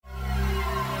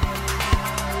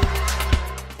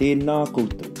Tēnā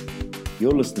koutou.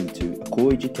 You're listening to a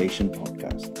Core Education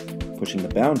podcast, pushing the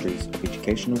boundaries of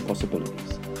educational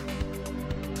possibilities.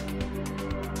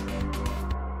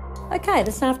 Okay,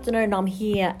 this afternoon I'm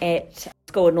here at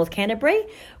School in North Canterbury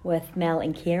with Mel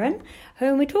and Kieran,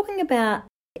 who we're talking about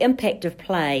the impact of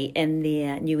play in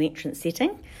their new entrance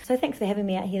setting. So thanks for having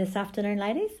me out here this afternoon,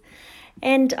 ladies.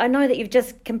 And I know that you've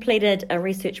just completed a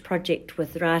research project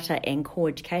with Rata and Core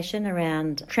Education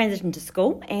around transition to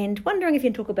school, and wondering if you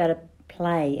can talk about a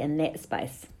play in that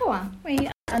space. Sure. We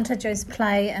introduced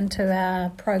play into our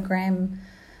program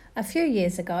a few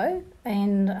years ago,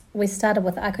 and we started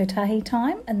with akutahi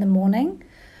time in the morning.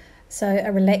 So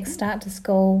a relaxed start to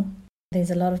school.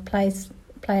 There's a lot of play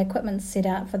equipment set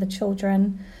out for the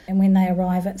children, and when they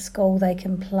arrive at school they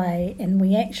can play. And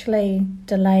we actually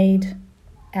delayed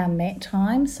our mat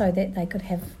time so that they could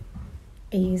have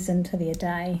ease into their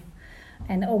day.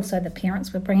 And also the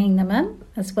parents were bringing them in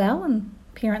as well, and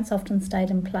parents often stayed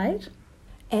and played.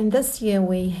 And this year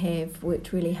we have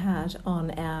worked really hard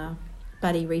on our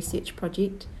buddy research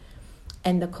project.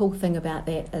 And the cool thing about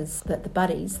that is that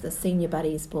the senior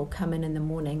buddies will come in the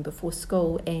morning before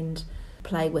school and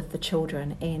play with the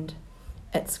children. And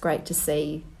it's great to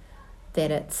see that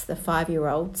it's the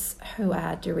 5-year-olds who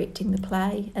are directing the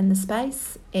play in the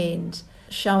space and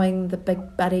showing the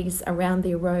big buddies around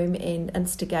their room and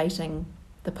instigating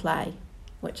the play,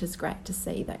 which is great to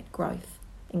see that growth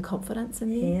and confidence in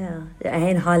them. Yeah,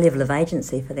 and a high level of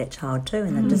agency for that child too,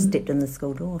 and they've just stepped in the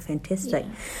school door. Fantastic.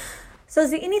 Yeah. So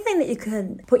is there anything that you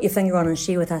could put your finger on and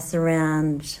share with us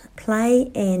around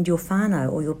play and your whānau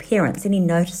or your parents? Any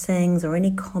noticings or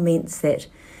any comments that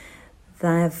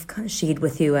they've kind of shared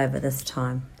with you over this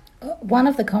time? One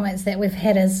of the comments that we've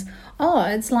had is,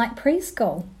 it's like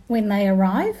preschool when they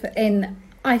arrive. And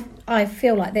I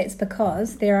feel like that's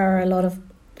because there are a lot of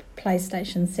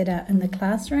playstations set out in the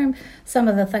classroom. Some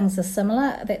of the things are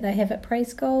similar that they have at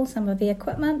preschool, some of the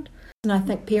equipment. And I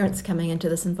think parents coming into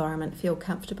this environment feel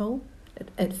comfortable.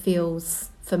 It feels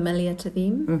familiar to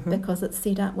them because it's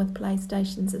set up with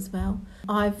playstations as well.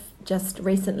 I've just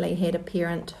recently had a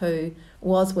parent who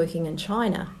was working in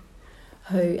China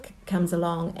who comes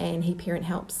along and he parent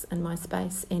helps in my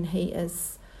space, and he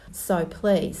is so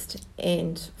pleased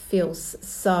and feels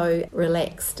so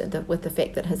relaxed with the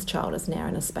fact that his child is now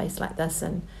in a space like this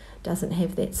and doesn't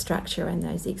have that structure and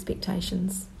those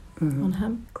expectations on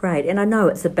him. Great. And I know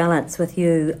it's a balance with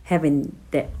you having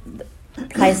that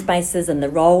play spaces and the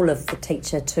role of the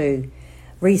teacher to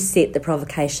reset the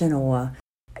provocation, or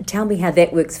tell me how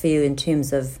that works for you in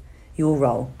terms of your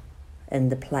role in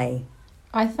the play.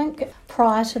 I think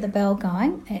prior to the bell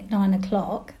going at 9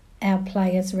 o'clock, our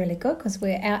play is really good because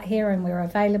we're out here and we're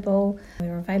available.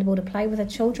 We're available to play with the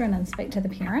children and speak to the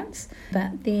parents.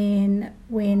 But then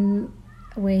when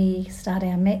we start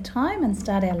our mat time and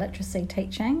start our literacy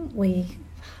teaching, we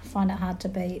find it hard to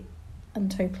be in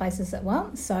two places at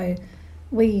once. So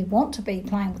we want to be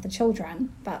playing with the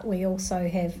children, but we also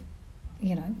have,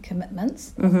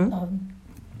 commitments of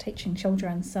teaching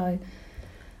children. So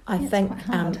I think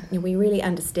we really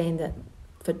understand that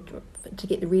to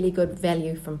get the really good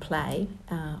value from play,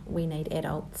 we need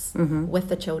adults with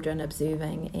the children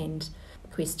observing and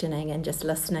questioning and just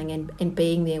listening and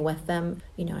being there with them,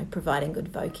 providing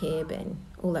good vocab and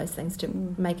all those things to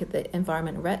make the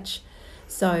environment rich.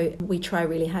 So we try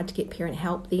really hard to get parent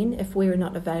help then. If we're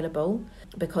not available,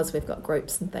 because we've got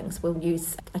groups and things, we'll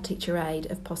use a teacher aid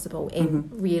if possible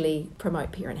and really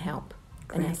promote parent help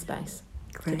in our space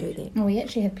to do that. Well, we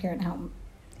actually have parent help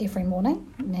every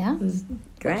morning now.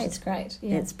 Great. Which is great.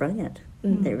 Yeah. That's brilliant.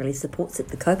 That really supports the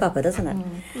kaupapa, doesn't it?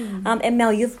 And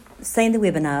Mel, you've seen the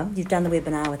webinar. You've done the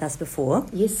webinar with us before.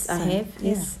 Yes, I have.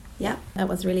 Yes. Yeah. It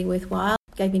was really worthwhile.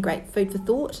 Gave me great food for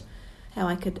thought, how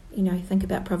I could, think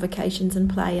about provocations and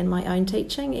play in my own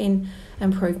teaching and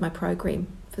improve my program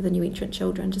for the new entrant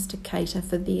children, just to cater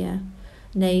for their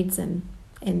needs and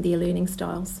their learning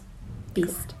styles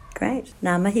best. Great.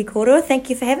 Ngā mihi kōrua, thank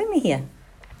you for having me here.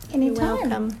 Anytime. You're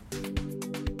welcome.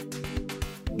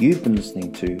 You've been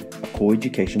listening to a Core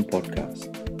Education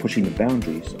podcast, pushing the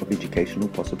boundaries of educational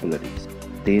possibilities.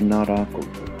 Tēnā rā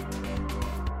koutou.